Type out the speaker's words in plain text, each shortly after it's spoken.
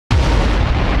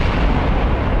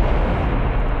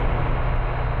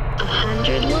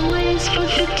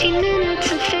15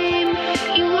 minutes of fame.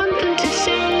 You want them to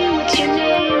say, what's your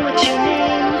name, what's your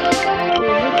name?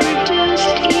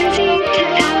 Overproduced, easy to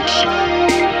outshine.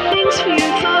 Thanks for your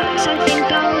thoughts, I think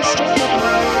I'll stick with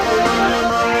mine.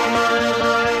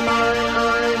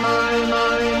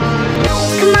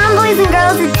 Come on, boys and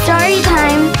girls, it's story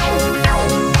time.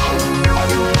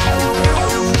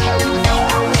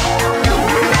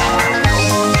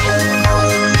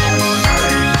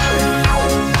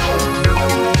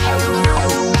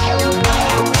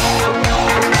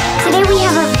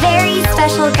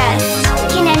 Special guest.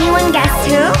 Can anyone guess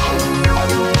who?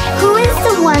 Who is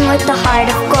the one with the heart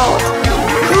of gold?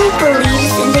 Who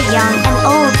believes in the young and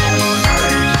old?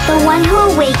 The one who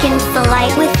awakens the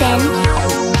light within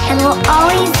and will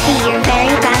always be your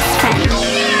very best friend.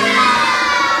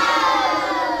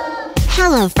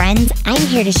 Hello friends, I'm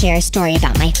here to share a story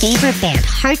about my favorite band,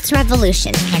 Hearts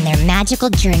Revolution, and their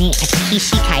magical journey of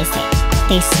Kishi Kaisei.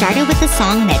 They started with a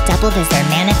song that doubled as their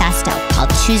manifesto called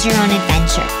Choose Your Own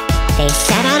Adventure. They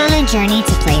set out on a journey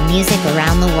to play music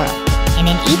around the world, and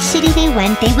in each city they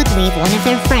went, they would leave one of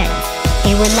their friends.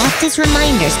 They were left as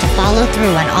reminders to follow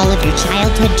through on all of your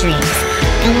childhood dreams.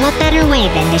 And what better way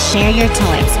than to share your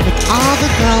toys with all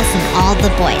the girls and all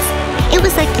the boys? It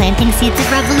was like planting seeds of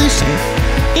revolution.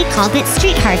 They called it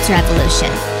Street Hearts Revolution.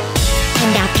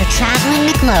 And after traveling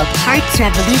the globe, Hearts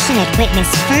Revolution had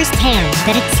witnessed firsthand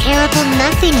that a terrible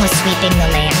nothing was sweeping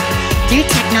the land. Through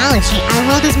technology, our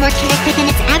world is more connected than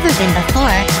it's ever been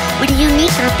before, with a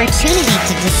unique opportunity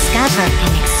to discover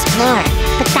and explore.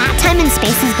 But that time and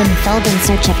space has been filled in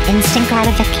search of instant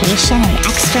gratification and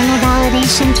external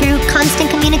validation through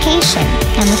constant communication.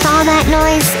 And with all that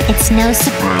noise, it's no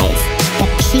surprise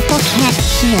that people can't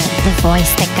hear the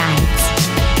voice that guides.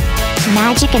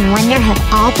 Magic and wonder have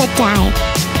all but died.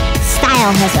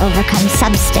 Style has overcome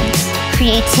substance.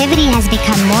 Creativity has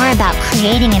become more about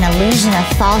creating an illusion of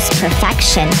false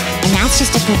perfection, and that's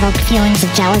just to provoke feelings of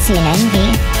jealousy and envy,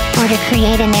 or to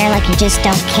create an air like you just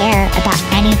don't care about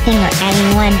anything or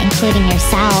anyone, including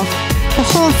yourself. The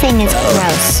whole thing is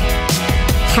gross.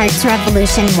 Hearts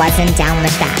Revolution wasn't down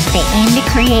with that. They aimed to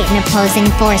create an opposing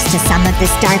force to some of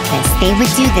this darkness. They would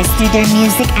do this through their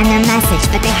music and their message,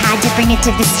 but they had to bring it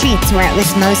to the streets where it was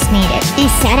most needed.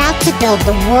 They set out to build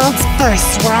the world's first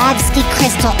Swarovski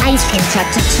crystal ice cream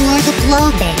truck to tour the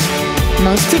globe in.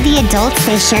 Most of the adults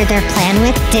they shared their plan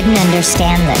with didn't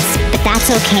understand this, but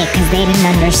that's okay because they didn't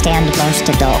understand most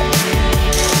adults.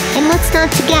 And let's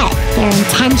not forget, their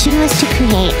intention was to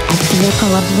create a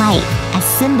vehicle of light, a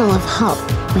symbol of hope,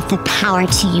 with the power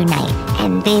to unite.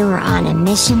 And they were on a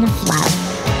mission of love,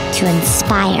 to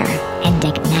inspire and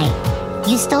ignite.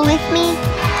 You still with me?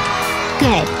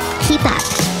 Good. Keep up.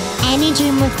 Any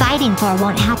dream we're fighting for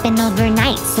won't happen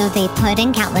overnight, so they put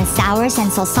in countless hours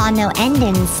and still saw no end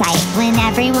in sight. When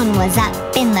everyone was up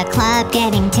in the club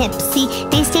getting tipsy,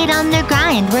 they stayed on their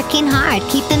grind, working hard,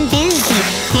 keeping busy.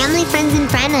 Family, friends, and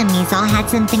frenemies all had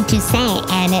something to say,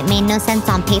 and it made no sense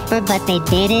on paper, but they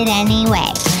did it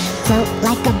anyway. Float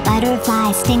like a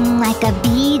butterfly, sting like a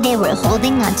bee, they were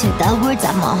holding on to the words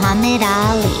of Muhammad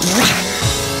Ali.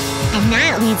 And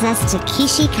that leads us to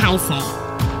Kishi Kaisei.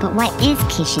 But what is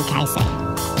Kishi Kaisei?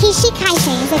 Kishi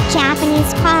Kaisei is a Japanese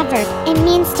proverb. It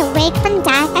means to wake from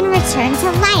death and return to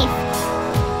life.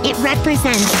 It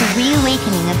represents the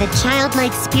reawakening of the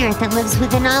childlike spirit that lives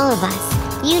within all of us.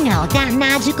 You know, that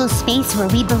magical space where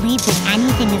we believe that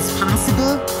anything is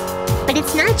possible. But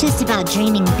it's not just about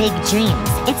dreaming big dreams.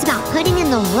 It's about putting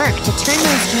in the work to turn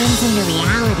those dreams into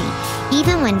reality,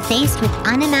 even when faced with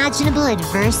unimaginable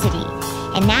adversity.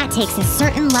 And that takes a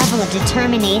certain level of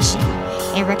determination.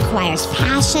 It requires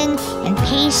passion and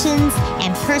patience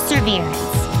and perseverance.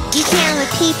 You down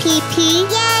with PPP?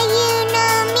 Yeah, you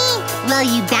know me. Well,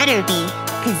 you better be,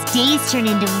 because days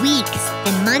turn into weeks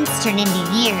and months turn into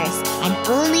years, and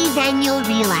only then you'll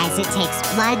realize it takes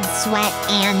blood, sweat,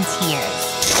 and tears.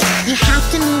 You have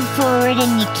to move forward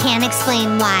and you can't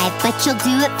explain why, but you'll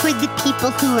do it for the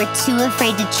people who are too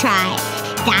afraid to try.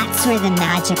 That's where the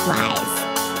magic lies.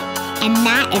 And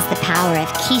that is the power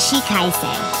of Kishi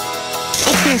Kaisei.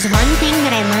 If there's one thing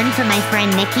that I learned from my friend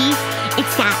Nikki,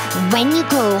 it's that when you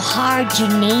go hard,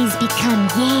 your nays become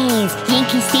yays.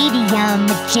 Yankee Stadium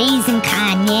with Jays and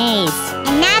Kanye's.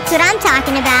 And that's what I'm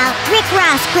talking about. Rick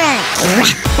Ross grunt.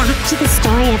 Back to the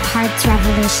story of Hearts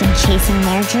Revolution chasing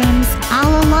their dreams.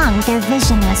 All along, their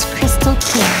vision was crystal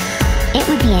clear. It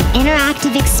would be an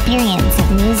interactive experience of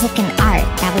music and art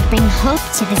that would bring hope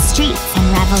to the streets and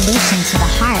revolution to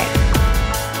the heart.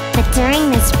 But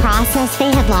during this process,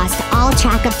 they had lost all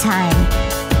track of time.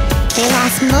 They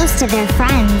lost most of their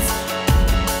friends.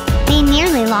 They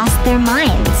nearly lost their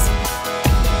minds.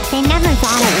 They never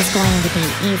thought it was going to be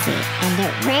easy, and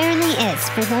it rarely is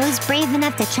for those brave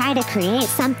enough to try to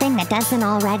create something that doesn't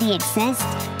already exist.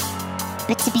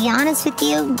 But to be honest with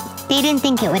you, they didn't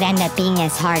think it would end up being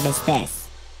as hard as this.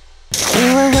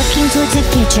 They were working towards a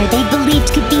future they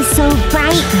believed could be so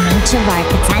bright, and each of our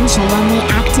potential when we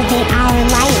activate our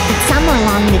light. But somewhere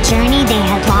along the journey, they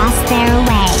had lost their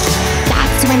way.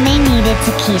 That's when they needed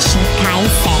Takeshi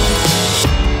Kaisei.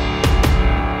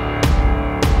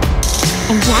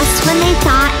 And just when they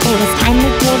thought it was time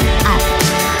to give up,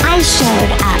 I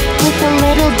showed up with a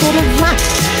little bit of luck.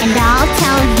 And I'll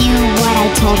tell you what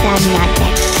I told them that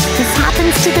day. This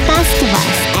happens to the best of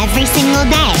us every single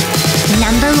day.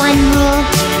 Number 1 rule,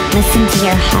 listen to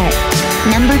your heart.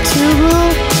 Number 2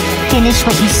 rule, finish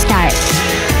what you start.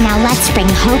 Now let's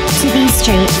bring hope to these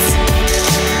streets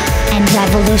and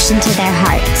revolution to their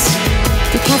hearts.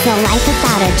 Because a life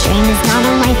without a dream is not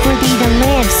a life worthy to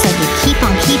live. So you keep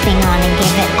on keeping on and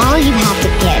give it all you have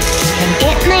to give. And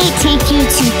it might take you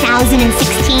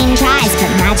 2016 tries,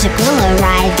 but magic will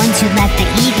arrive once you let the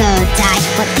ego die.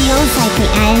 What feels like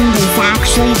the end is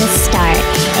actually the start.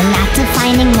 In that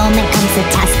defining moment comes the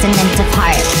testament of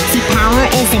heart. See,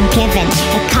 power isn't given,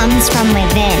 it comes from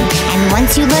within. And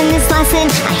once you learn this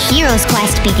lesson, a hero's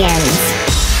quest begins.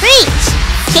 Reach!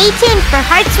 Stay tuned for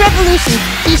Heart's Revolution,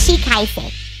 Takeshi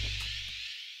Kaisei.